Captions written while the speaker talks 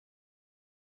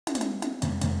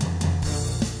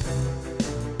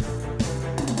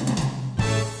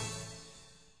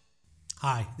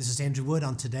Hi, this is Andrew Wood.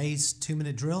 On today's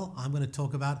 2-minute drill, I'm going to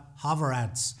talk about hover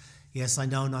ads. Yes, I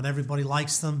know not everybody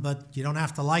likes them, but you don't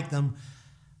have to like them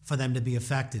for them to be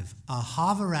effective. A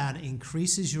hover ad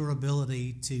increases your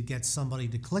ability to get somebody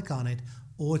to click on it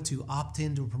or to opt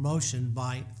into a promotion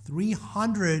by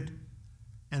 330%.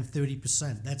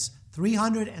 That's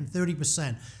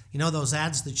 330%. You know those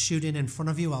ads that shoot in front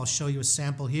of you? I'll show you a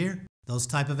sample here. Those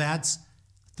type of ads,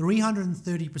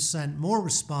 330% more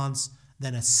response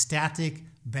than a static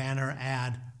banner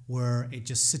ad where it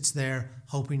just sits there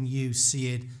hoping you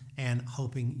see it and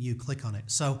hoping you click on it.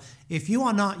 So if you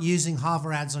are not using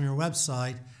hover ads on your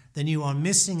website, then you are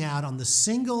missing out on the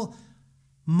single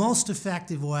most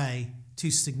effective way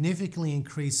to significantly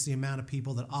increase the amount of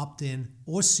people that opt in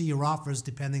or see your offers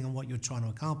depending on what you're trying to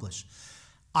accomplish.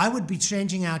 I would be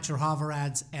changing out your hover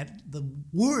ads at the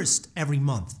worst every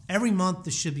month. Every month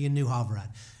there should be a new hover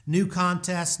ad. New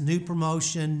contest, new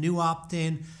promotion, new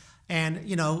opt-in. And,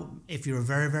 you know, if you're a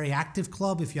very, very active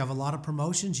club, if you have a lot of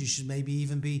promotions, you should maybe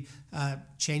even be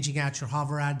changing out your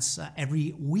hover ads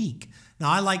every week. Now,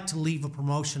 I like to leave a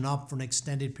promotion up for an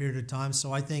extended period of time,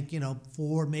 so I think,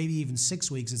 4, maybe even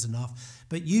 6 weeks is enough.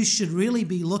 But you should really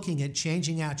be looking at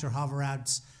changing out your hover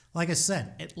ads, like I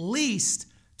said, at least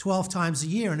 12 times a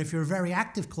year. And if you're a very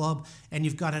active club and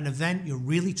you've got an event you're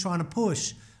really trying to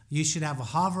push, you should have a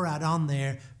hover ad on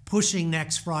there pushing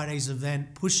next Friday's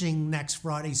event, pushing next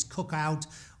Friday's cookout,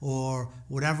 or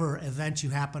whatever event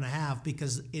you happen to have,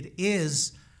 because it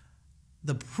is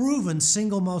the proven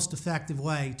single most effective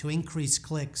way to increase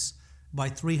clicks by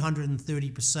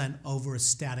 330% over a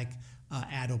static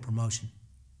ad or promotion.